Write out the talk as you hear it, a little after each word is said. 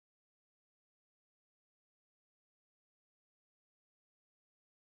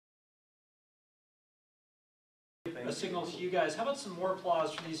a signal to you guys. How about some more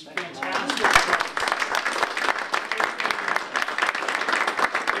applause for these fantastic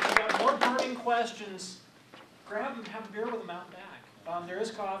If you got more burning questions, grab them, have a beer with them out back. There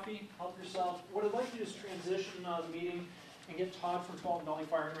is coffee, help yourself. What I'd like to do is transition the meeting and get Todd from Tualatin Valley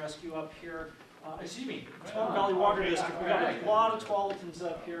Fire and Rescue up here. Excuse me, Tualatin Valley Water District. We've got a lot of Tualatins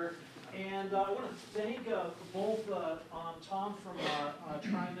up here. And I want to thank both Tom from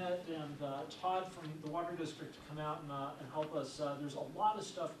TriMet and Todd from the Water District to come out and help us. There's a lot of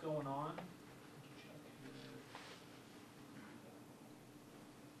stuff going on.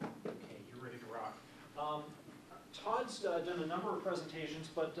 Okay, you're ready to rock. Todd's done a number of presentations,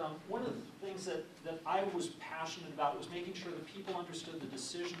 but one of the things that I was passionate about was making sure that people understood the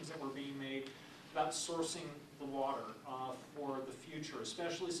decisions that were being made about sourcing the water for the future,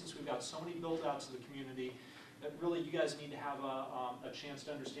 especially since we've got so many build-outs of the community that really you guys need to have a chance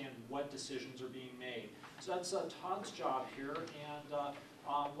to understand what decisions are being made. So that's Todd's job here, and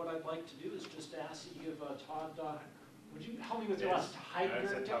what I'd like to do is just ask that you give Todd, would you help me with your last Heidgergen?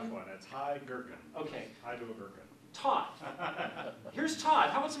 That's a tough one. It's Heidgergen. Okay. Heidgergen. Todd. Here's Todd.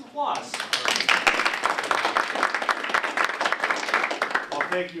 How about some applause? Well,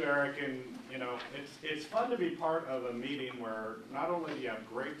 thank you, Eric. And you know, it's fun to be part of a meeting where not only do you have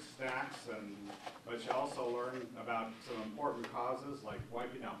great snacks, but you also learn about some important causes like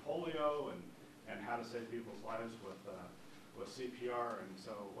wiping out polio and how to save people's lives with CPR. And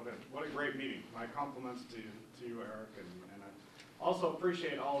so, what a great meeting. My compliments to you, Eric, and I also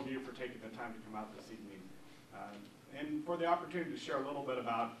appreciate all of you for taking the time to come out this evening. And for the opportunity to share a little bit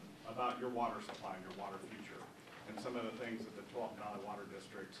about your water supply and your water future, and some of the things that the Tualatin Valley Water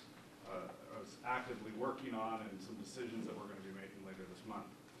District is actively working on, and some decisions that we're going to be making later this month.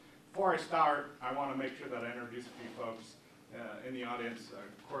 Before I start, I want to make sure that I introduce a few folks in the audience.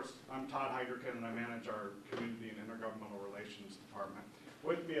 Of course, I'm Todd Heidgergen, and I manage our Community and Intergovernmental Relations Department.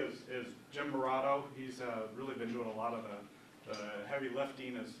 With me is Jim Murato. He's really been doing a lot of the heavy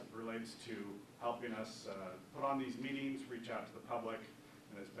lifting as it relates to helping us put on these meetings, reach out to the public,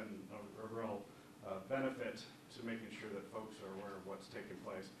 and it's been a real benefit to making sure that folks are aware of what's taking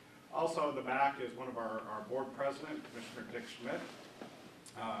place. Also in the back is one of our board president, Commissioner Dick Schmidt.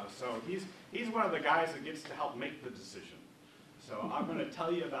 So he's one of the guys that gets to help make the decision. So I'm going to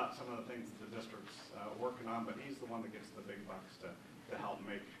tell you about some of the things that the district's working on, but he's the one that gets the big bucks to help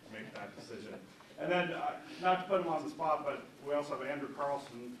make that decision. And then, not to put him on the spot, but we also have Andrew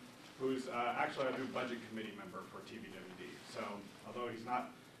Carlson, who's actually our new budget committee member for TVWD. So although he's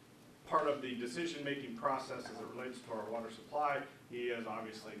not part of the decision-making process as it relates to our water supply, he is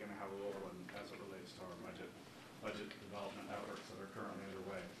obviously going to have a role as it relates to our budget development efforts that are currently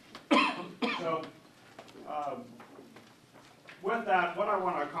underway. So with that, what I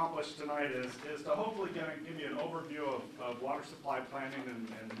want to accomplish tonight is to hopefully give you an overview of water supply planning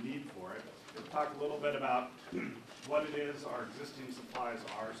and the need for it. We'll talk a little bit about what it is our existing supplies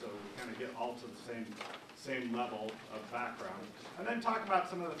are, so we kind of get all to the same level of background. And then talk about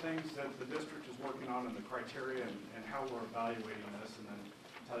some of the things that the district is working on and the criteria and how we're evaluating this, and then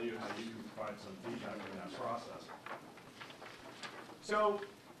tell you how you can provide some feedback in that process. So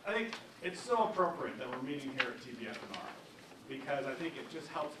I think it's so appropriate that we're meeting here at TVFNR, because I think it just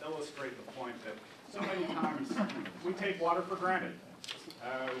helps illustrate the point that so many times we take water for granted.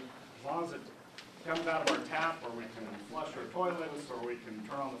 As long as it comes out of our tap, or we can flush our toilets, or we can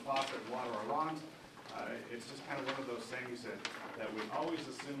turn on the faucet and water our lawns, it's just kind of one of those things that we always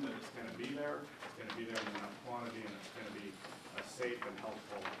assume that it's going to be there. It's going to be there in enough quantity, and it's going to be a safe and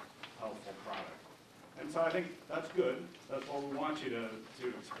helpful product. And so I think that's good. That's what we want you to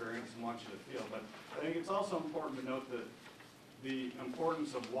experience and want you to feel. But I think it's also important to note that the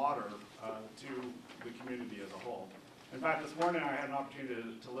importance of water to the community as a whole. In fact, this morning I had an opportunity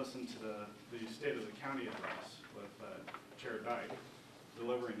to listen to the State of the County address with Chair Dyke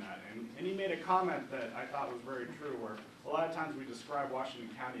delivering that. And he made a comment that I thought was very true, where a lot of times we describe Washington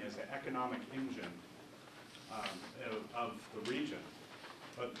County as the economic engine of the region.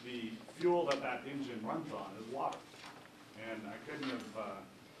 But the fuel that engine runs on is water. And I couldn't have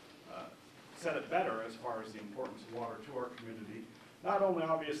said it better as far as the importance of water to our community, not only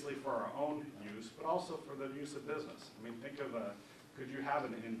obviously for our own use, but also for the use of business. I mean, think of could you have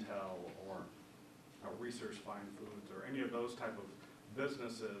an Intel or a Research Fine Foods or any of those type of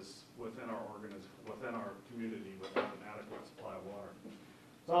businesses within our community without an adequate supply of water?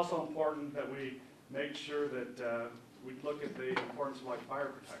 It's also important that we make sure that we look at the importance of like fire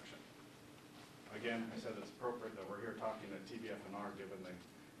protection. Again, I said it's appropriate that we're here talking at TVFNR, given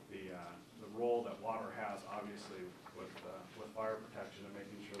the role that water has, obviously, with fire protection and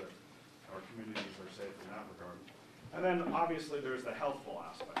making sure that our communities are safe in that regard. And then obviously there's the healthful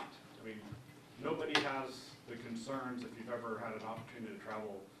aspect. I mean, nobody has the concerns, if you've ever had an opportunity to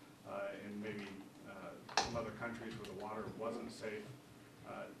travel in maybe some other countries where the water wasn't safe,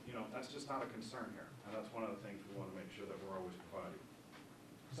 you know, that's just not a concern here. And that's one of the things we want to make sure that we're always providing.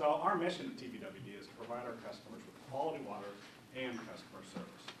 So our mission at TVWD is to provide our customers with quality water and customer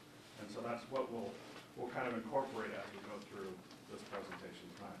service. And so that's what we'll kind of incorporate as we go through this presentation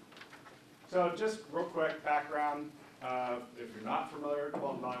tonight. So just real quick background, if you're not familiar,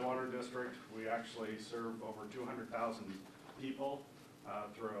 Tualatin Valley Water District, we actually serve over 200,000 people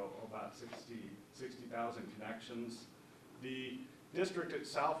through about 60,000 connections. The district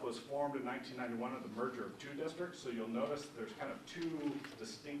itself was formed in 1991 of the merger of two districts, so you'll notice there's kind of two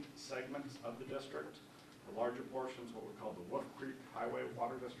distinct segments of the district. The larger portion is what we call the Wolf Creek Highway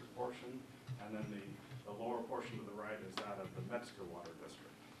Water District portion, and then the lower portion to the right is that of the Metzger Water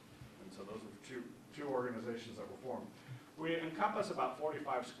District. And so those are two organizations that were formed. We encompass about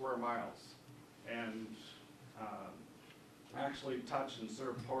 45 square miles and actually touch and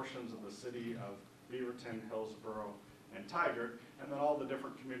serve portions of the city of Beaverton, Hillsborough, and Tigard, and then all the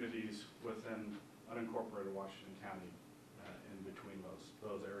different communities within unincorporated Washington County in between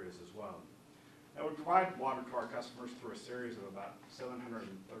those areas as well. And we provide water to our customers through a series of about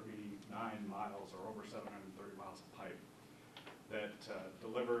 739 miles, or over 730 miles of pipe that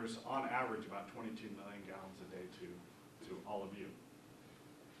delivers, on average, about 22 million gallons a day to all of you.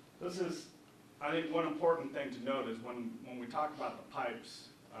 This is, I think, one important thing to note is when we talk about the pipes,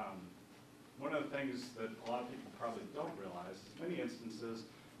 one of the things that a lot of people probably don't realize is in many instances,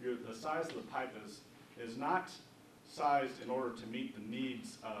 the size of the pipe is not sized in order to meet the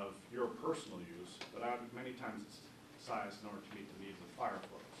needs of your personal use, but many times it's sized in order to meet the needs of fire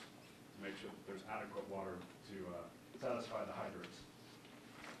flows, to make sure that there's adequate water to satisfy the hydrants.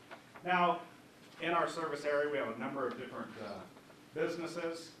 Now, in our service area, we have a number of different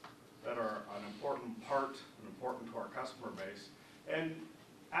businesses that are an important part and important to our customer base. And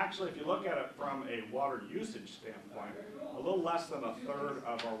actually, if you look at it from a water usage standpoint, a little less than a third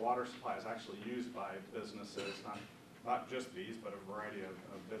of our water supply is actually used by businesses, not just these, but a variety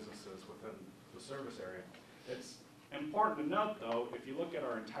of businesses within the service area. It's important to note, though, if you look at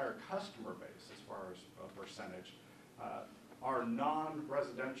our entire customer base as far as a percentage, our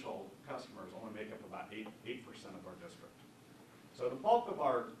non-residential customers only make up about 8% of our district. So the bulk of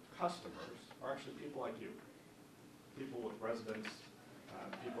our customers are actually people like you, people with residence,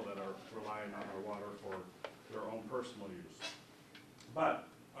 people that are relying on our water for their own personal use. But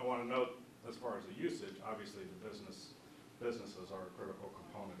I want to note, as far as the usage, obviously the businesses are a critical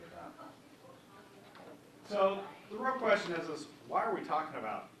component of that. So the real question is why are we talking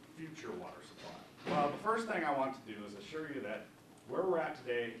about future water supply? Well, the first thing I want to do is assure you that where we're at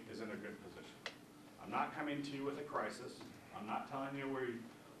today is in a good position. I'm not coming to you with a crisis. I'm not telling you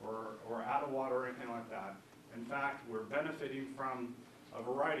we're out of water or anything like that. In fact, we're benefiting from a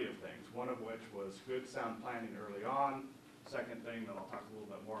variety of things, one of which was good sound planning early on. Second thing that I'll talk a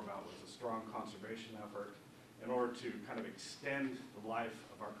little bit more about was a strong conservation effort in order to kind of extend the life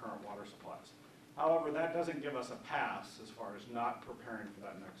of our current water supplies. However, that doesn't give us a pass as far as not preparing for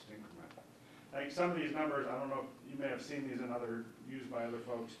that next increment. I think some of these numbers, I don't know if you may have seen these used by other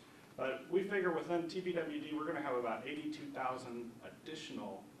folks, but we figure within TVWD we're going to have about 82,000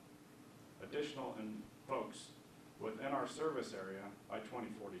 additional folks within our service area by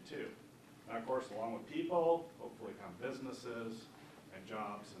 2042. And of course, along with people, hopefully come businesses and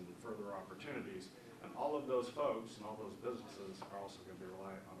jobs and further opportunities. And all of those folks and all those businesses are also going to be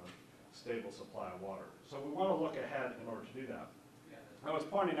reliant on a stable supply of water. So we want to look ahead in order to do that. I was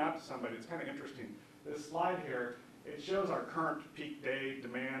pointing out to somebody, it's kind of interesting, this slide here, it shows our current peak day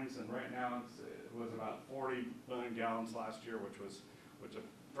demands, and right now it was about 40 million gallons last year, which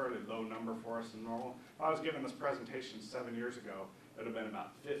a fairly low number for us in normal. If I was giving this presentation 7 years ago, it would have been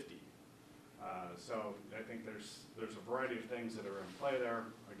about 50. So I think there's a variety of things that are in play there.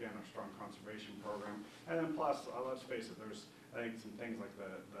 Again, our strong conservation program, and then plus, let's face it, there's I think some things like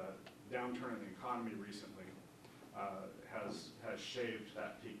the downturn in the economy recently has shaved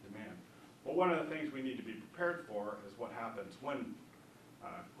that peak demand. But one of the things we need to be prepared for is what happens when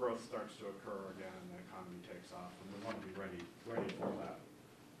growth starts to occur again and the economy takes off, and we want to be ready for that.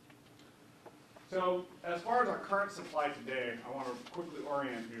 So as far as our current supply today, I want to quickly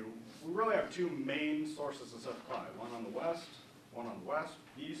orient you. We really have two main sources of supply, one on the west,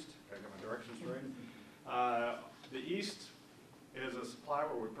 east, gotta get my directions straight. The east is a supply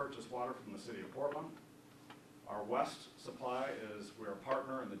where we purchase water from the city of Portland. Our west supply is we're a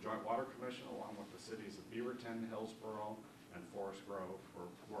partner in the Joint Water Commission along with the cities of Beaverton, Hillsborough, and Forest Grove.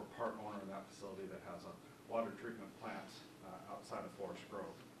 We're part owner in that facility that has a water treatment plant outside of Forest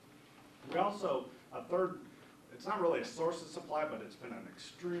Grove. We also, a third, it's not really a source of supply, but it's been an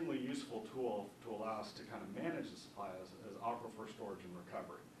extremely useful tool to allow us to kind of manage the supply as aquifer storage and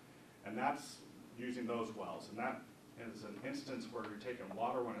recovery. And that's using those wells. And that is an instance where you're taking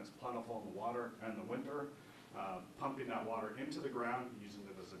water when it's plentiful in the winter, pumping that water into the ground, using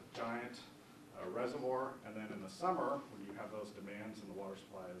it as a giant reservoir, and then in the summer, when you have those demands and the water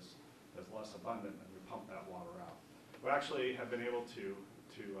supply is less abundant, and we pump that water out. We actually have been able to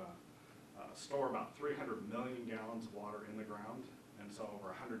store about 300 million gallons of water in the ground, and so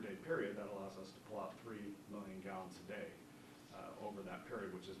over a 100-day period, that allows us to pull out 3 million gallons a day over that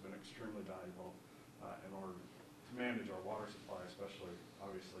period, which has been extremely valuable in order to manage our water supply, especially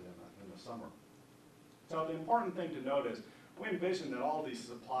obviously in the summer. So the important thing to note is we envision that all these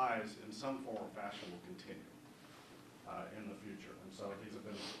supplies in some form or fashion will continue in the future, and so these have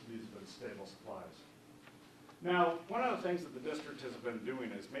been stable supplies. Now, one of the things that the district has been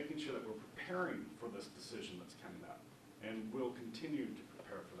doing is making sure that we're preparing for this decision that's coming up, and we'll continue to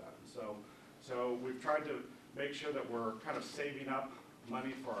prepare for that. And so we've tried to make sure that we're kind of saving up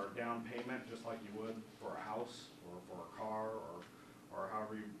money for our down payment, just like you would for a house or for a car or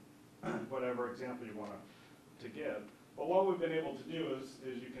however you, whatever example you want to give. But what we've been able to do is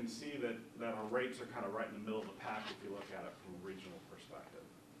you can see that our rates are kind of right in the middle of the pack if you look at it from a regional perspective.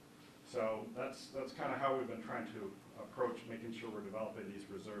 So that's kind of how we've been trying to approach making sure we're developing these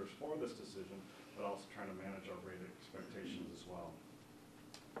reserves for this decision, but also trying to manage our rate expectations as well.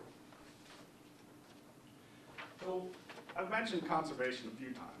 So I've mentioned conservation a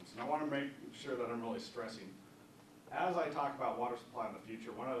few times, and I want to make sure that I'm really stressing, as I talk about water supply in the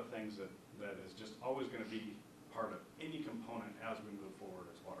future, one of the things that is just always going to be part of any component as we move forward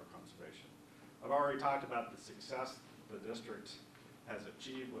is water conservation. I've already talked about the success the district has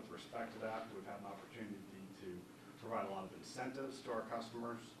achieved with respect to that. We've had an opportunity to provide a lot of incentives to our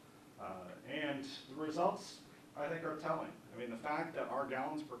customers, and the results, I think, are telling. I mean, the fact that our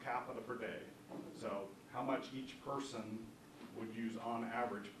gallons per capita per day, so how much each person would use on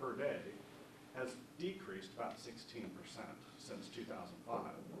average per day, has decreased about 16% since 2005.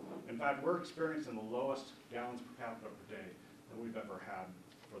 In fact, we're experiencing the lowest gallons per capita per day that we've ever had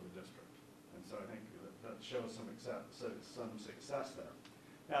for the district. And so I think that shows some success there.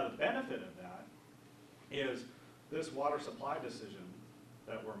 Now, the benefit of that is this water supply decision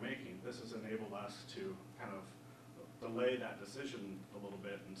that we're making. This has enabled us to kind of delay that decision a little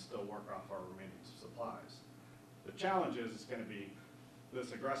bit and still work off our remaining supplies. The challenge is it's going to be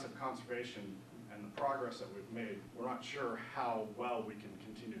this aggressive conservation and the progress that we've made. We're not sure how well we can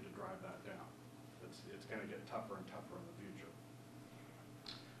continue to drive that down. It's going to get tougher and tougher in the future.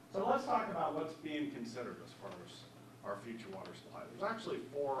 So let's talk about what's being considered as far as our future water supply. There's actually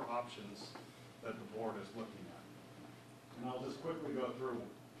 4 options that the board is looking at. And I'll just quickly go through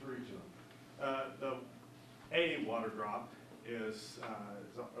each of them. The A water drop is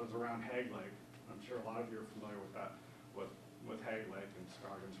around Hag Lake. I'm sure a lot of you are familiar with that, with Hag Lake and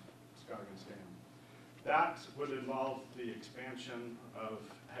Scoggins Dam. That would involve the expansion of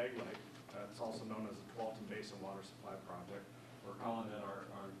Hag Lake. It's also known as the Tualatin Basin Water Supply Project. We're calling it our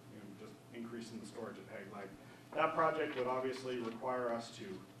just increasing the storage at Hag Lake. That project would obviously require us to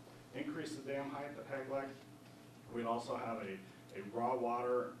increase the dam height at Hag Lake. We'd also have a raw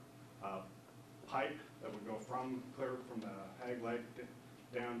water pipe that would go clear from the Hag Lake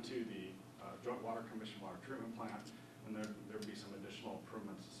down to the Joint Water Commission water treatment plant, and there'd be some additional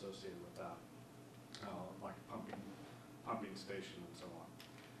improvements associated with that, like a pumping station and so on.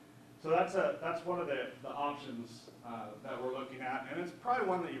 So that's one of the options that we're looking at, and it's probably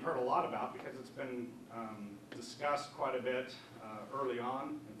one that you've heard a lot about because it's been discussed quite a bit early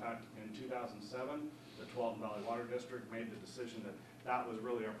on. In fact, in 2007, the Tualatin Valley Water District made the decision that that was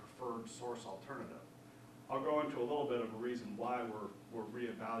really our preferred source alternative. I'll go into a little bit of a reason why we're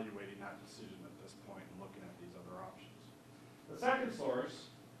reevaluating that decision at this point and looking at these other options. The second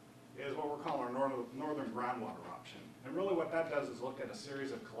source is what we're calling our northern groundwater option. And really what that does is look at a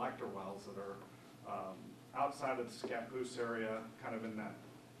series of collector wells that are outside of the Scappoose area, kind of in that,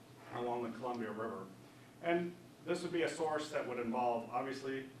 along the Columbia River. And this would be a source that would involve,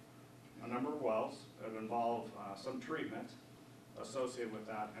 obviously, a number of wells. It would involve some treatment associated with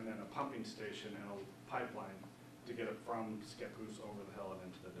that, and then a pumping station and a pipeline to get it from Scappoose over the hill and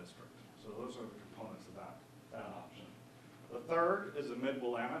into the district. So those are the components of that option. The third is the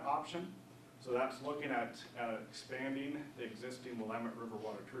mid-Willamette option. So that's looking at expanding the existing Willamette River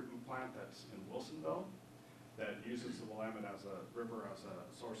water treatment plant that's in Wilsonville that uses the Willamette as a river as a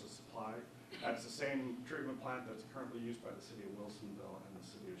source of supply. That's the same treatment plant that's currently used by the city of Wilsonville and the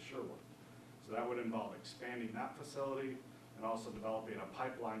city of Sherwood. So that would involve expanding that facility and also developing a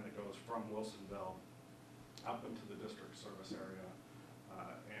pipeline that goes from Wilsonville up into the district service area,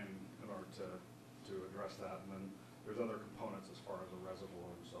 and in order to address that. And then there's other components as far as a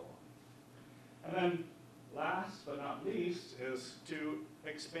reservoir and so on. And then last but not least is to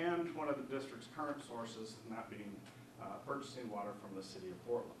expand one of the district's current sources, and that being purchasing water from the city of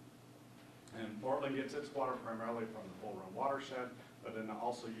Portland. And Portland gets its water primarily from the Bull Run watershed, but then it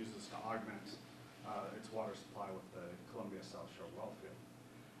also uses to augment its water supply with the Columbia South Shore well field.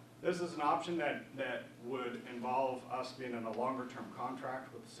 This is an option that would involve us being in a longer-term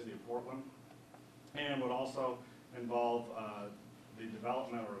contract with the city of Portland, and would also involve the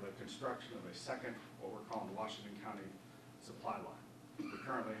development or the construction of a second, what we're calling Washington County supply line. We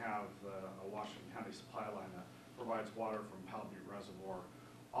currently have a Washington County supply line that provides water from Powell Butte Reservoir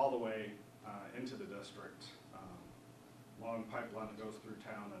all the way into the district, long pipeline that goes through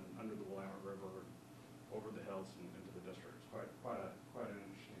town and under the Willamette River, over the hills and into the district. It's quite an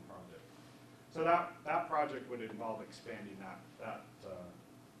interesting project. So that project would involve expanding that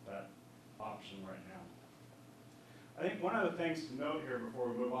option right now. I think one of the things to note here before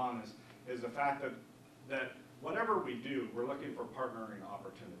we move on is the fact that whatever we do, we're looking for partnering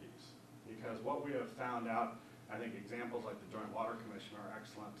opportunities. Because what we have found out, I think examples like the Joint Water Commission are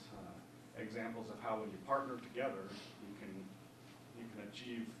excellent examples of how when you partner together, you can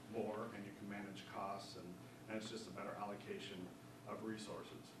achieve more and you can manage costs, and it's just a better allocation of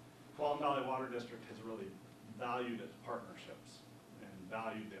resources. Tualatin Valley Water District has really valued its partnerships and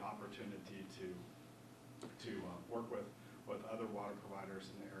valued the opportunity to work with other water providers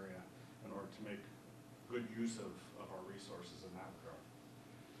in the area in order to make good use of our resources in that regard.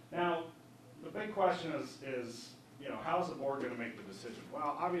 Now, the big question is, how's the board going to make the decision?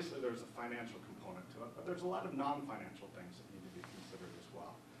 Well, obviously there's a financial component to it, but there's a lot of non-financial things that need to be considered as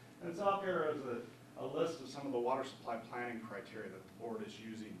well. And it's up here as a list of some of the water supply planning criteria that the board is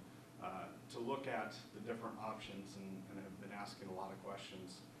using to look at the different options, and have been asking a lot of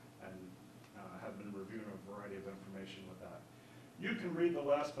questions and have been reviewing a variety of information with that. You can read the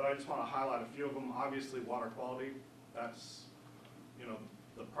list, but I just want to highlight a few of them. Obviously, water quality, that's,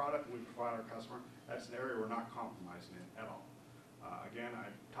 the product we provide our customer, that's an area we're not compromising in at all. Again, I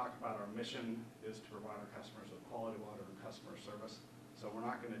talked about our mission is to provide our customers with quality water and customer service, so we're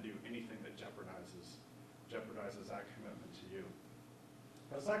not going to do anything that jeopardizes that commitment to you.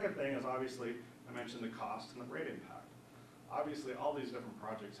 The second thing is, obviously, I mentioned the cost and the rate impact. Obviously, all these different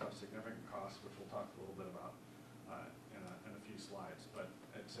projects have significant costs, which we'll talk a little bit about in a few slides, but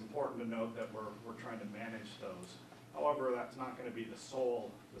it's important to note that we're trying to manage those. However, that's not going to be the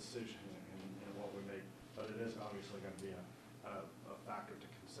sole decision in what we make, but it is obviously going to be a factor to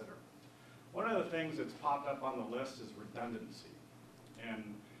consider. One of the things that's popped up on the list is redundancy.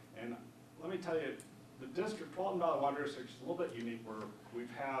 And let me tell you, the district, Tualatin Valley Water District, is a little bit unique where we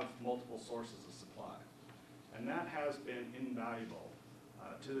have multiple sources of supply. And that has been invaluable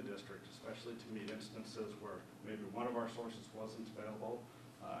to the district, especially to meet instances where maybe one of our sources wasn't available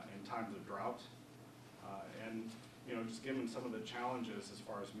in times of drought. And just given some of the challenges as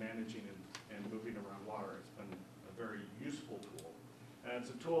far as managing and moving around water, it's been a very useful tool. And it's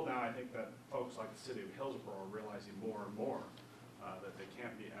a tool now, I think, that folks like the city of Hillsborough are realizing more and more that they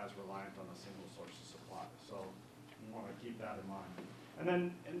can't be as reliant on a single source of supply. So you want to keep that in mind.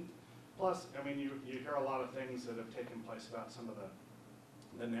 And plus, I mean, you hear a lot of things that have taken place about some of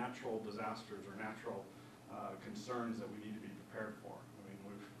the natural disasters or natural concerns that we need to be prepared for. I mean,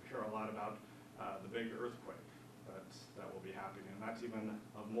 we hear a lot about the big earthquake that will be happening, and that's even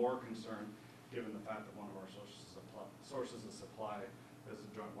of more concern given the fact that one of our sources of supply is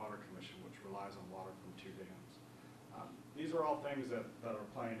the Joint Water Commission, which relies on water from 2 dams. These are all things that are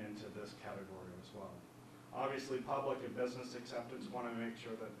playing into this category as well. Obviously, public and business acceptance, want to make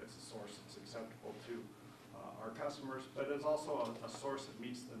sure that it's a source that's acceptable to our customers, but it's also a source that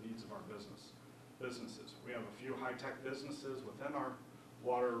meets the needs of our businesses. We have a few high-tech businesses within our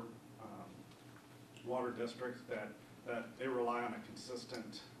water district that they rely on a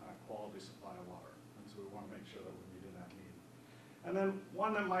consistent quality supply of water, and so we want to make sure that we're meeting that need. And then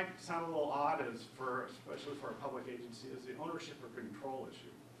one that might sound a little odd is especially for a public agency, is the ownership or control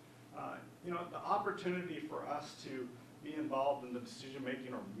issue. The opportunity for us to be involved in the decision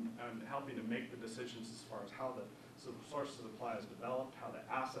making and helping to make the decisions as far as how the source of supply is developed, how the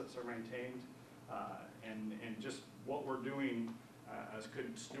assets are maintained, and just what we're doing as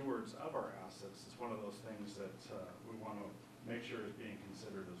good stewards of our assets is one of those things that we want to make sure is being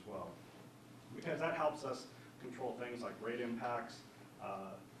considered as well. Because that helps us control things like rate impacts,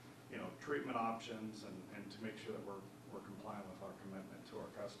 treatment options, and to make sure that we're compliant with our commitment to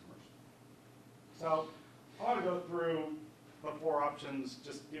our customers. So I want to go through the 4 options,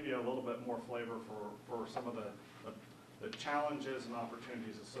 just give you a little bit more flavor for some of the challenges and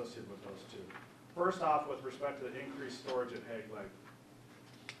opportunities associated with those 2. First off, with respect to the increased storage at Hague Lake,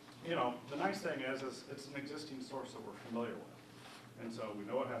 you know, the nice thing is it's an existing source that we're familiar with. And so we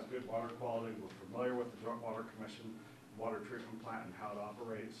know it has good water quality, we're familiar with the Joint Water Commission water treatment plant and how it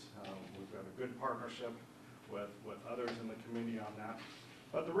operates. We've got a good partnership with others in the community on that.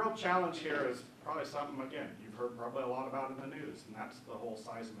 But the real challenge here is probably something, again, you've heard probably a lot about in the news, and that's the whole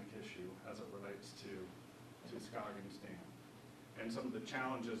seismic issue as it relates to Scoggins Dam. And some of the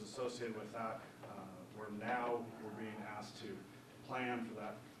challenges associated with that, we're being asked to plan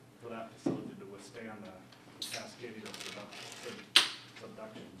for that facility to withstand the cascading of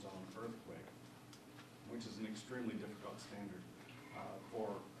subduction zone earthquake, which is an extremely difficult standard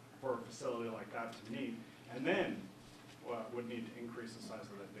for a facility like that to meet. And then would need to increase the size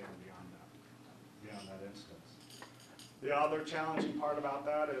of that dam beyond that instance. The other challenging part about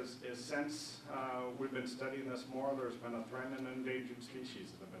that is since we've been studying this more, there's been a threatened and endangered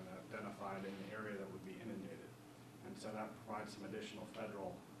species that have been identified in the area that would be inundated. And so that provides some additional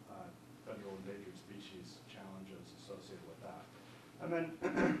federal endangered species challenges associated with that. And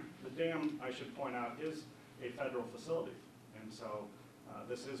then the dam, I should point out, is a federal facility. And so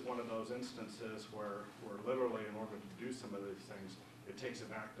this is one of those instances where literally, in order to do some of these things, it takes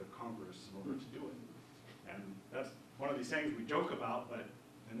an act of Congress in order to do it. And that's one of these things we joke about, but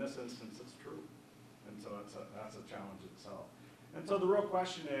in this instance, it's true. And so that's a challenge itself. And so the real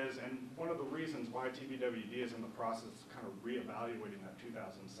question is, and one of the reasons why TVWD is in the process of kind of reevaluating that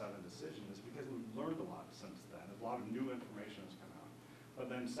 2007 decision is because we've learned a lot since then. A lot of new information has come out.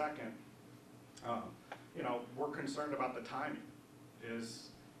 But then second, you know, we're concerned about the timing.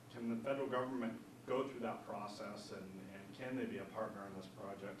 Can the federal government go through that process and can they be a partner in this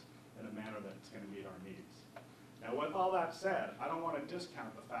project in a manner that's going to meet our needs? Now with all that said, I don't want to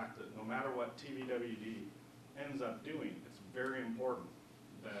discount the fact that no matter what TVWD ends up doing, it's very important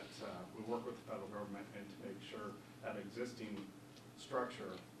that we work with the federal government and to make sure that existing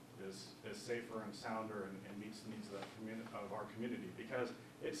structure is safer and sounder and meets the needs of our community, because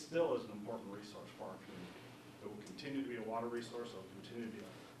it still is an important resource for our community. It will continue to be a water resource. It will continue to be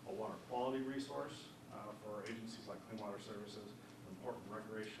a water quality resource for agencies like Clean Water Services, an important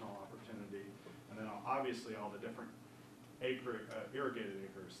recreational opportunity, and then obviously all the different irrigated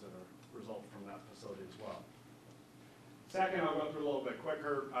acres that result from that facility as well. Second, I'll go through a little bit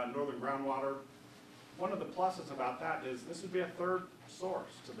quicker, northern groundwater. One of the pluses about that is this would be a 3rd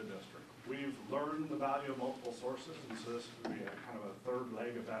source to the district. We've learned the value of multiple sources, and so this would be a kind of a 3rd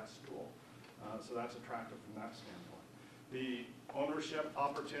leg of that stool. So that's attractive from that standpoint. The ownership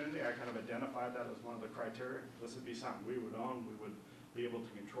opportunity, I kind of identified that as one of the criteria. This would be something we would own, we would be able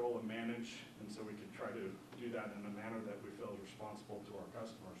to control and manage, and so we could try to do that in a manner that we feel is responsible to our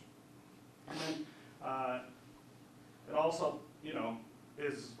customers. And then it also, you know,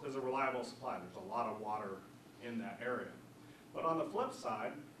 is a reliable supply. There's a lot of water in that area. But on the flip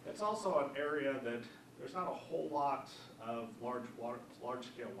side, it's also an area that there's not a whole lot of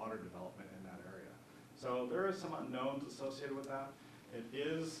large-scale water development in that area. So there is some unknowns associated with that. It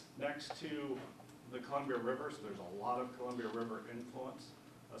is next to the Columbia River, so there's a lot of Columbia River influence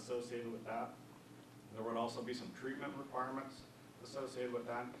associated with that. There would also be some treatment requirements associated with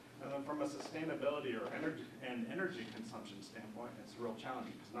that. And then from a sustainability or energy consumption standpoint, it's real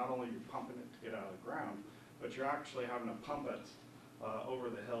challenging because not only are you pumping it to get out of the ground, but you're actually having to pump it over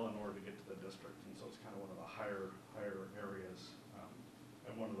the hill in order to get to the district. And so it's kind of one of the higher areas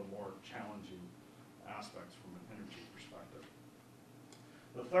and one of the more challenging aspects from an energy perspective.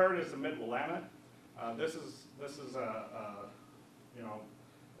 The third is the Mid-Willamette. This is a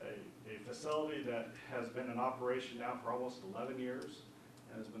facility that has been in operation now for almost 11 years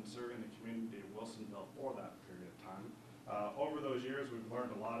and has been serving the community of Wilsonville for that period of time. Over those years, we've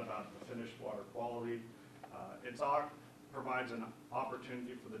learned a lot about the finished water quality. It provides an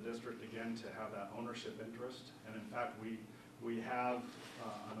opportunity for the district, again, to have that ownership interest. And in fact, we have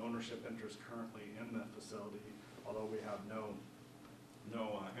an ownership interest currently in the facility, although we have no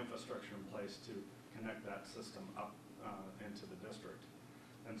infrastructure in place to connect that system up into the district.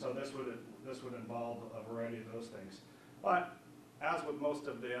 And so this would involve a variety of those things. But as with most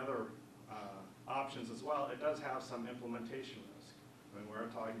of the other options as well, it does have some implementation risk. I mean, we're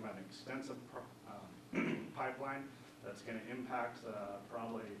talking about an extensive pipeline that's going to impact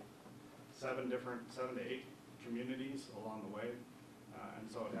probably 7 to 8 communities along the way. And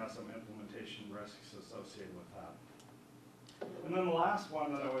so it has some implementation risks associated with that. And then the last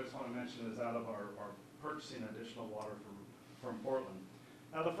one that I always want to mention is out of our purchasing additional water from Portland.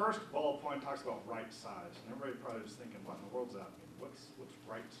 Now the first bullet point talks about right size, and everybody probably is thinking, what in the world does that mean? What's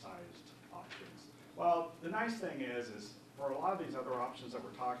right-sized options? Well, the nice thing is for a lot of these other options that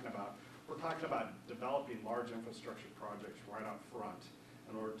we're talking about developing large infrastructure projects right up front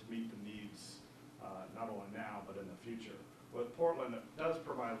in order to meet the needs, not only now, but in the future. With Portland, it does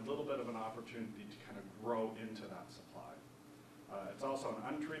provide a little bit of an opportunity to kind of grow into that supply. It's also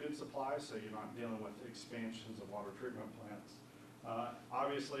an untreated supply, so you're not dealing with expansions of water treatment plants.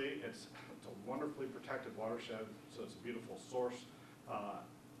 Obviously, it's a wonderfully protected watershed, so it's a beautiful source.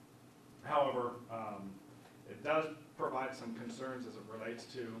 However, it does provide some concerns as it relates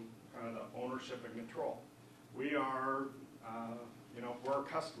to kind of the ownership and control. We are, we're a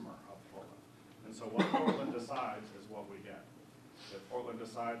customer of Portland, and so what Portland decides is what we get. If Portland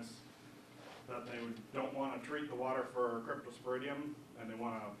decides that they don't want to treat the water for cryptosporidium and they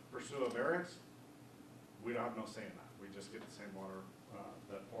want to pursue a variance, we don't have no say in that. We just get the same water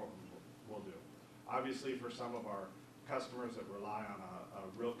that Portland will do. Obviously, for some of our customers that rely on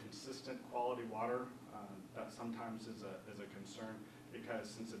a real consistent quality water, that sometimes is a concern, because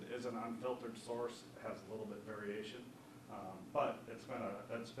since it is an unfiltered source, it has a little bit variation. But it's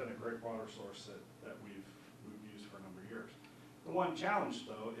been a great water source that we've used for a number of years. The one challenge,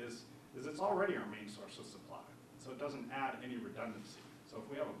 though, is it's already our main source of supply, so it doesn't add any redundancy. So if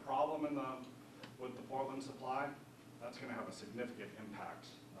we have a problem with the Portland supply, that's going to have a significant impact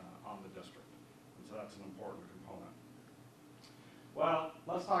on the district, and so that's an important component. Well,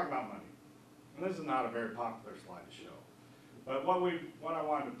 let's talk about money. And this is not a very popular slide to show, but what I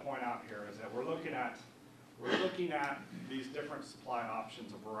wanted to point out here is that we're looking at these different supply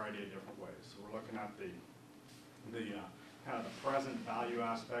options a variety of different ways. So we're looking at the kind of the present value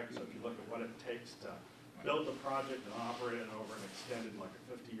aspect. So if you look at what it takes to build the project and operate it over an extended, like a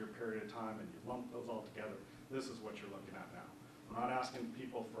 50-year period of time, and you lump those all together, this is what you're looking at now. We're not asking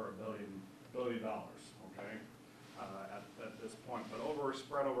people for $1 billion, okay, at this point, but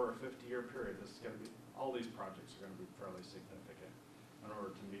spread over a 50-year period, this is going to be, all these projects are going to be fairly significant in order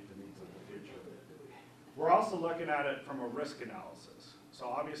to meet the needs of the future. We're also looking at it from a risk analysis. So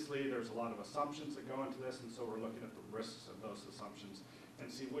obviously there's a lot of assumptions that go into this, and so we're looking at the risks of those assumptions and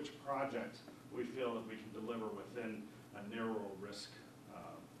see which project we feel that we can deliver within a narrow risk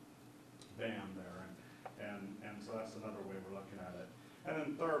band there. And so that's another way we're looking at it. And then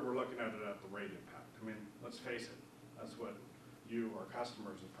third, we're looking at it at the rate impact. I mean, let's face it, that's what you or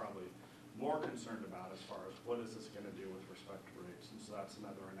customers are probably more concerned about, as far as what is this going to do with respect to rates. And so that's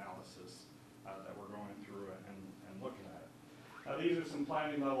another analysis that we're going through and looking at it. These are some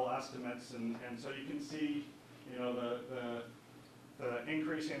planning level estimates, and so you can see, the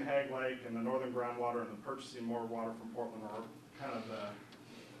increasing Hag Lake and the northern groundwater and the purchasing more water from Portland are kind of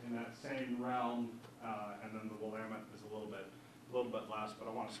in that same realm, and then the Willamette is a little bit less. But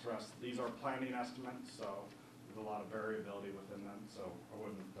I want to stress these are planning estimates, so there's a lot of variability within them. So I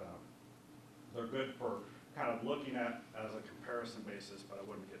wouldn't. They're good for kind of looking at as a comparison basis, but I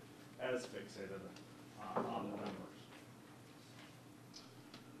wouldn't get as fixated on the numbers.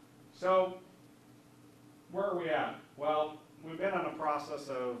 So where are we at? Well, we've been in a process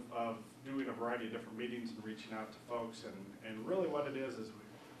of doing a variety of different meetings and reaching out to folks, and really what it is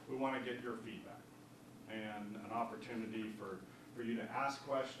we want to get your feedback and an opportunity for you to ask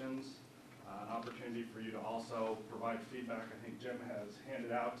questions, an opportunity for you to also provide feedback. I think Jim has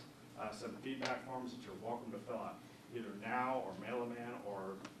handed out some feedback forms that you're welcome to fill out, either now or mail them in,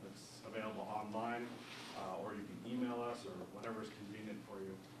 or it's available online, or you can email us, or whatever is convenient for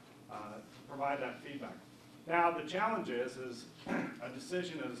you to provide that feedback. Now the challenge is a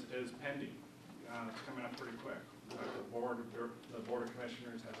decision is pending. It's coming up pretty quick. The Board of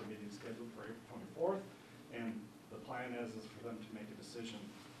Commissioners has a meeting scheduled for April 24th, and the plan is for them to make a decision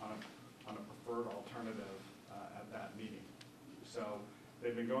on a preferred alternative at that meeting. So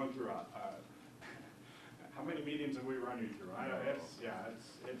they've been going through how many meetings have we run you through?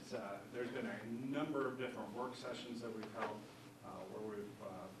 There's been a number of different work sessions that we've held where we've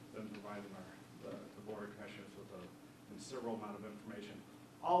been providing the Board of Commissioners with a considerable amount of information,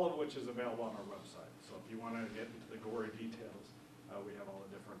 all of which is available on our website. So if you want to get into the gory details, we have all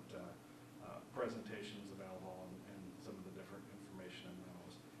the different presentations available and some of the different information in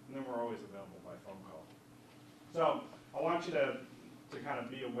those. And then we're always available by phone call. So I want you to kind of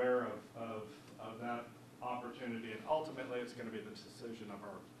be aware of that opportunity, and ultimately it's going to be the decision of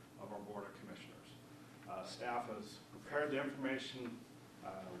our Board of Commissioners. Staff has prepared the information.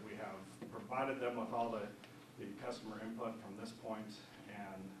 We have provided them with all the customer input from this point,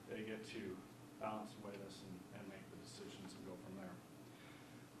 and they get to balance and weigh this and make the decisions and go from there.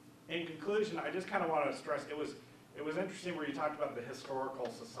 In conclusion, I just kind of want to stress it was it was interesting where you talked about the historical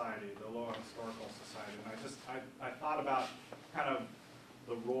society, the Aloha Historical Society, and I thought about kind of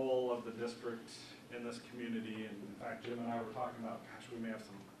the role of the district in this community, and in fact, Jim and I were talking about, gosh, we may have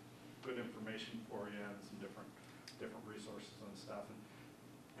some good information for you and some different resources and stuff.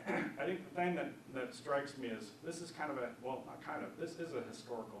 And I think the thing that strikes me is this is kind of a, well, not kind of, this is a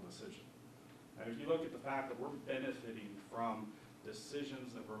historical decision. And if you look at the fact that we're benefiting from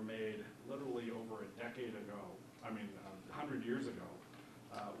decisions that were made literally over a decade ago, I mean, 100 years ago,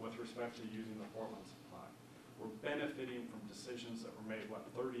 with respect to using the Portland supply. We're benefiting from decisions that were made, what,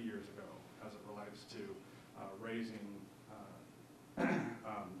 30 years ago, as it relates to raising,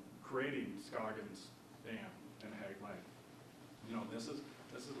 creating Scoggins Dam and Hague Lake. You know, this is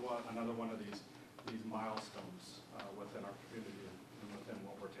what another one of these milestones within our community and within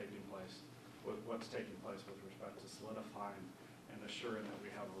what's taking place with respect to solidifying and assuring that we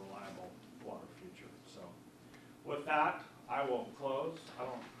have a reliable water future. So, with that, I will close.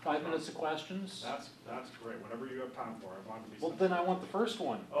 5 minutes of questions? That's great. Whatever you have time for. I want to be. Well, then I want the first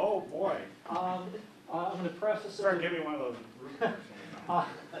one. Oh boy. I'm going to preface it. Sorry, give me one of those root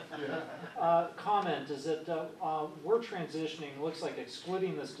comment is that we're transitioning, looks like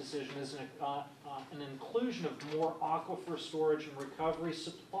excluding this decision is an inclusion of more aquifer storage and recovery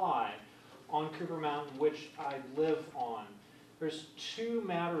supply on Cooper Mountain, which I live on. There's two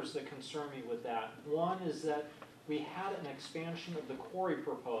matters that concern me with that. One is that we had an expansion of the quarry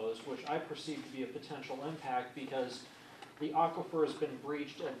proposed, which I perceive to be a potential impact because the aquifer has been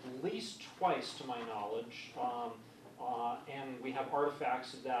breached at least twice to my knowledge. And we have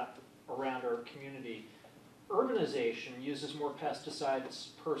artifacts of that around our community. Urbanization uses more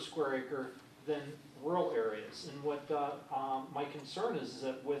pesticides per square acre than rural areas. And what my concern is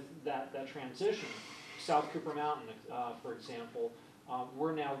that with that transition, South Cooper Mountain, for example,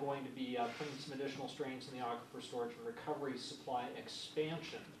 we're now going to be putting some additional strains in the aquifer storage and recovery supply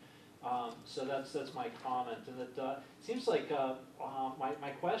expansion. So that's my comment. And that seems like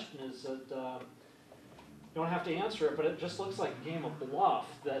my question is that you don't have to answer it, but it just looks like a game of bluff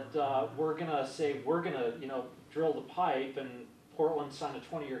that we're gonna say we're gonna drill the pipe and Portland sign a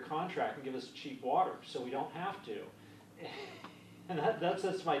 20-year contract and give us cheap water, so we don't have to. And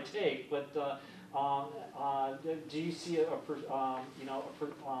that's my take. But do you see a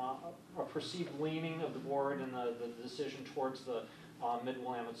perceived leaning of the board and the decision towards the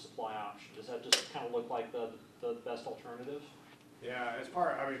Mid-Willamette supply option? Does that just kind of look like the best alternative? Yeah, as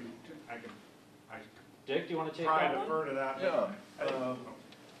far, I mean, I Dick, do you want to take try that to one? defer to that. Yeah.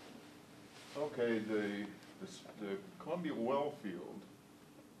 Okay, the Columbia well field,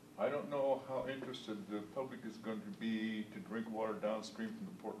 I don't know how interested the public is going to be to drink water downstream from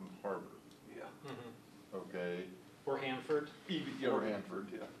the Portland Harbor. Yeah. Mm-hmm. Okay? Or Hanford? Or Hanford,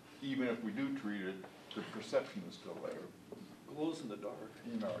 yeah. Even if we do treat it, the perception is still there. Glows in the dark.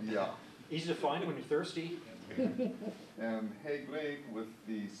 You know, yeah. Easy to find when you're thirsty. And Hague Lake, with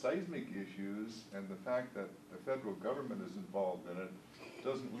the seismic issues and the fact that the federal government is involved in it,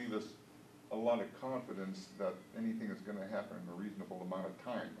 doesn't leave us a lot of confidence that anything is going to happen in a reasonable amount of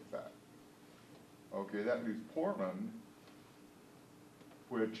time with that. Okay, that leaves Portland,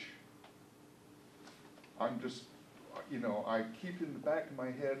 which I'm just, I keep in the back of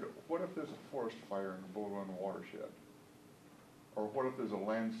my head, what if there's a forest fire in the Bull Run watershed? Or what if there's a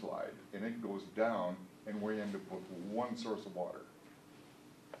landslide and it goes down and we end up with one source of water?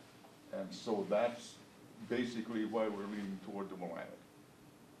 And so that's basically why we're leaning toward the Willamette.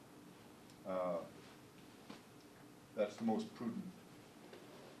 That's the most prudent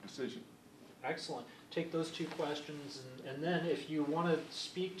decision. Excellent. Take those two questions, and then if you want to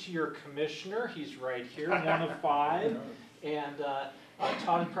speak to your commissioner, he's right here, one of 5. And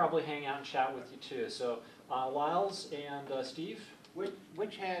Todd would probably hang out and chat with you too. So Lyles and Steve?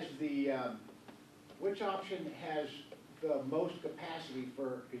 Which has the, which option has the most capacity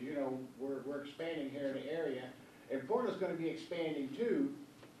for, because we're expanding here in the area, and Portland's going to be expanding too,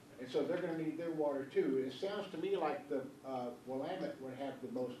 and so they're going to need their water too. It sounds to me like the Willamette would have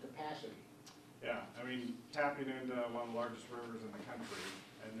the most capacity. Yeah, I mean, tapping into one of the largest rivers in the country,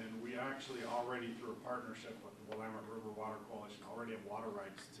 and then we actually already, through a partnership with the Willamette River Water Coalition, already have water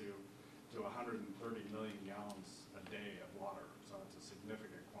rights to 130 million gallons a day of water. So it's a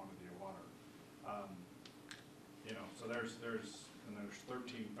significant quantity of water. So there's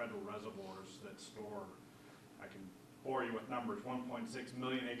 13 federal reservoirs that store, I can bore you with numbers, 1.6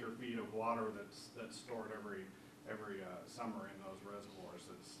 million acre feet of water that's stored every summer in those reservoirs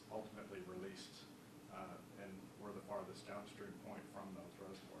that's ultimately released, and we're the farthest downstream point from those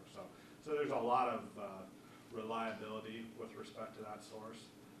reservoirs. So there's a lot of reliability with respect to that source.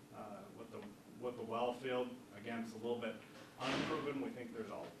 With the with the well field, again, it's a little bit unproven. We think it's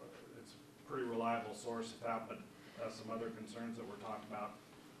a pretty reliable source of that, but some other concerns that we're talking about.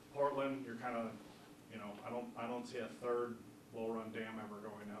 Portland, you're kind of, I don't see a third low run dam ever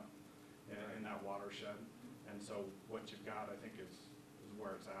going up in that watershed. And so what you've got, I think, is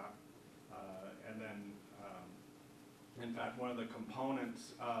where it's at. And then, in fact, one of the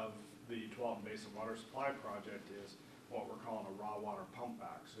components of the Tualatin Basin Water Supply Project is what we're calling a raw water pump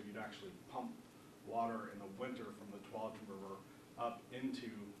back. So you'd actually pump water in the winter from the Tualatin River up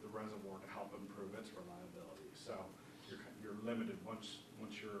into the reservoir to help improve its reliability. So you're limited once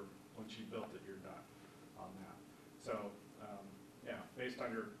you built it, you're done on that. So yeah, based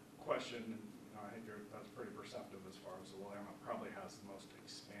on your question, I think that's pretty perceptive as far as the Willamette probably has the most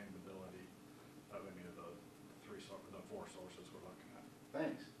expandability of any of the four sources we're looking at.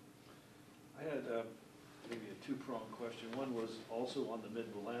 Thanks. I had maybe a two-pronged question. One was also on the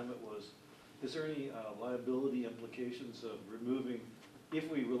Mid-Willamette is there any liability implications of removing, if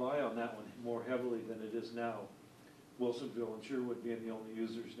we rely on that one more heavily than it is now, Wilsonville and Sherwood being the only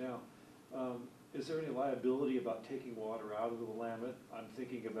users now, is there any liability about taking water out of the Willamette? I'm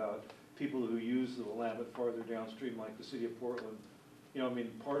thinking about people who use the Willamette farther downstream, like the city of Portland. I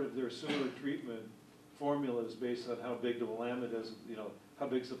mean, part of their sewer treatment formula is based on how big the Willamette is, how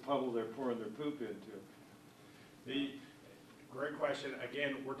big's the puddle they're pouring their poop into. Great question.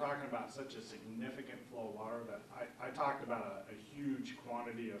 Again, we're talking about such a significant flow of water that I talked about a huge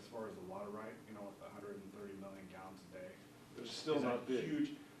quantity as far as the water right, with 130 million gallons a day. It's still not big.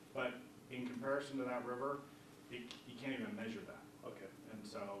 Huge, but in comparison to that river, you can't even measure that. Okay. And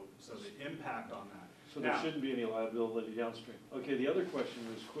so the impact on that. So there shouldn't be any liability downstream. Okay, the other question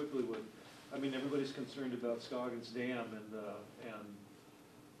is quickly everybody's concerned about Scoggins Dam, and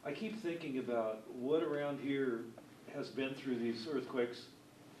I keep thinking about what around here has been through these earthquakes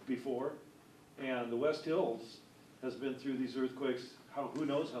before, and the West Hills has been through these earthquakes who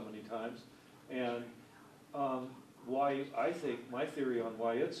knows how many times, and why, I think, my theory on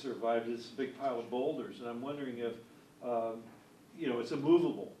why it survived is a big pile of boulders, and I'm wondering if, it's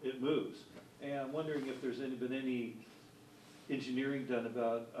immovable, it moves, and I'm wondering if there's been any engineering done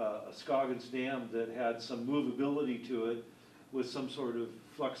about a Scoggins Dam that had some movability to it with some sort of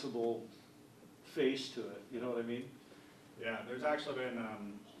flexible face to it, you know what I mean? Yeah, there's actually been,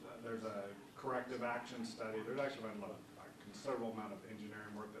 there's a corrective action study. There's actually been a considerable amount of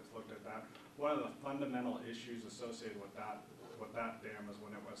engineering work that's looked at that. One of the fundamental issues associated with that dam is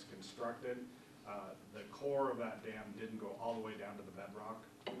when it was constructed, the core of that dam didn't go all the way down to the bedrock.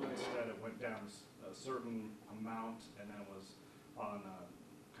 Instead, it went down a certain amount and then was on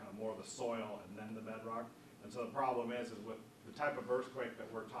kind of more of the soil and then the bedrock. And so the problem is with the type of earthquake that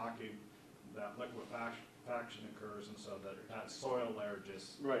we're talking, that liquefaction occurs, and so that soil layer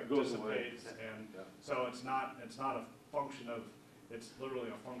just goes away. dissipates, and so it's not a function of, it's literally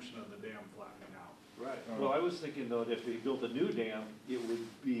a function of the dam flattening out. Right. Well, I was thinking though, that if we built a new dam, it would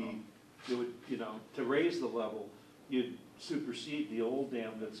to raise the level, you'd supersede the old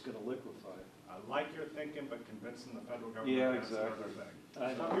dam that's going to liquefy. I like your thinking, but convincing the federal government, Yeah, that's exactly. another thing.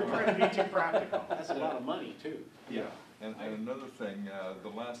 I know. You're trying to be too practical. That's a lot of money, too. Yeah. And another thing, the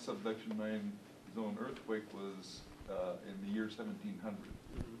last subduction mine zone earthquake was in the year 1700.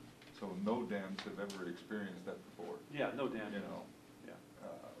 Mhm. So no dams have ever experienced that before. Yeah, no dam. Yeah.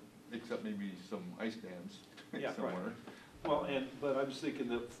 Except maybe some ice dams Yeah, right. somewhere. Well, but I was thinking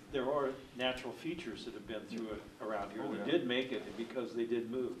that there are natural features that have been through it around here Oh, that yeah. did make it because they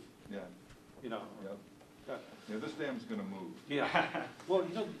did move, Yeah, Yep. yeah, this dam's gonna move. Yeah. Well,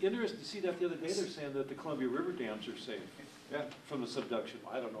 interesting to see that the other day, they're saying that the Columbia River dams are safe. Yeah. From the subduction.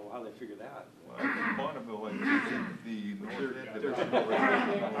 I don't know how they figure that. Well, in Bonneville, I think the north end of it. All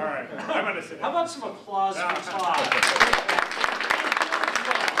right, I'm gonna sit How down. about some applause for Todd?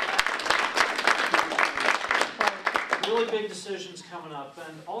 Really big decisions coming up,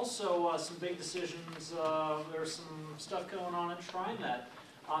 and also some big decisions, there's some stuff going on at TriMet.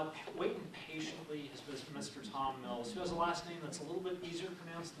 Waiting patiently is Mr. Tom Mills, who has a last name that's a little bit easier to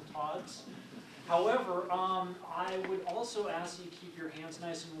pronounce than Todd's. However, I would also ask you to keep your hands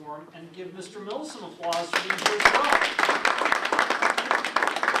nice and warm and give Mr. Mills some applause for being here as well.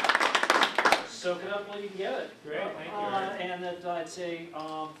 Soak it up while you can get it. Great, thank you. And that I'd say,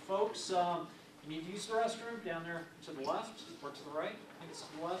 folks, you need to use the restroom down there to the left or to the right. I think it's to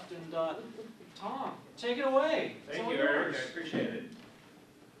the left. And Tom, take it away. It's Thank all you, Eric. yours. I appreciate it.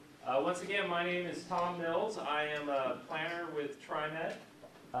 Once again, my name is Tom Mills. I am a planner with TriMet.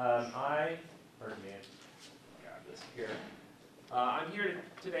 Pardon me, grab this here. I'm here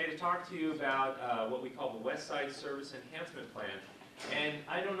today to talk to you about what we call the West Side Service Enhancement Plan. And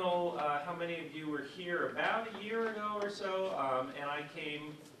I don't know how many of you were here about a year ago or so, and I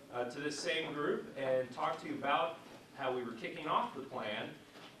came to this same group and talked to you about how we were kicking off the plan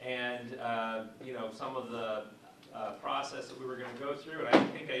and you know, some of the process that we were going to go through. And I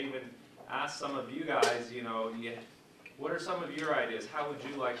think I even asked some of you guys, you know, what are some of your ideas? How would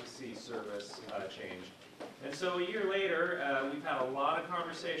you like to see service changed? And so a year later, we've had a lot of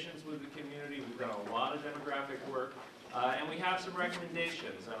conversations with the community. We've done a lot of demographic work. And we have some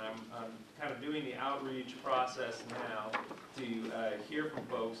recommendations, and I'm kind of doing the outreach process now to hear from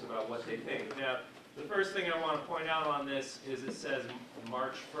folks about what they think. Now, the first thing I want to point out on this is it says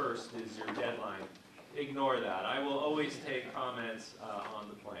March 1st is your deadline. Ignore that. I will always take comments on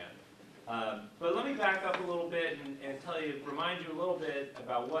the plan. But let me back up a little bit and tell you, remind you a little bit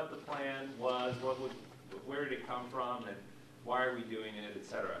about what the plan was, where did it come from, and why are we doing it, et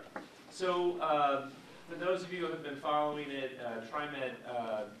cetera. So, for those of you who have been following it, TriMet,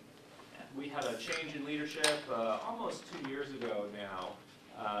 we had a change in leadership almost 2 years ago now.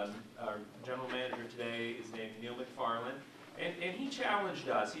 Our general manager today is named Neil McFarland, and he challenged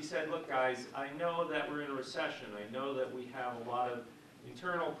us. He said, look guys, I know that we're in a recession. I know that we have a lot of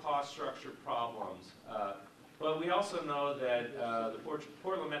internal cost structure problems, but we also know that the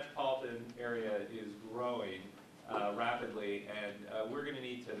Portland metropolitan area is growing rapidly, and we're going to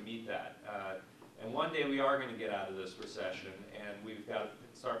need to meet that. And one day we are going to get out of this recession, and we've got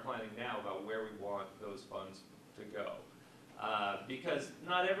to start planning now about where we want those funds to go. Because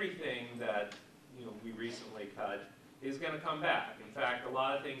not everything that we recently cut is going to come back. In fact, a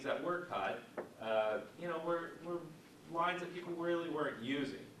lot of things that were cut, were lines that people really weren't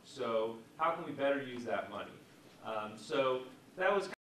using. So how can we better use that money? So that was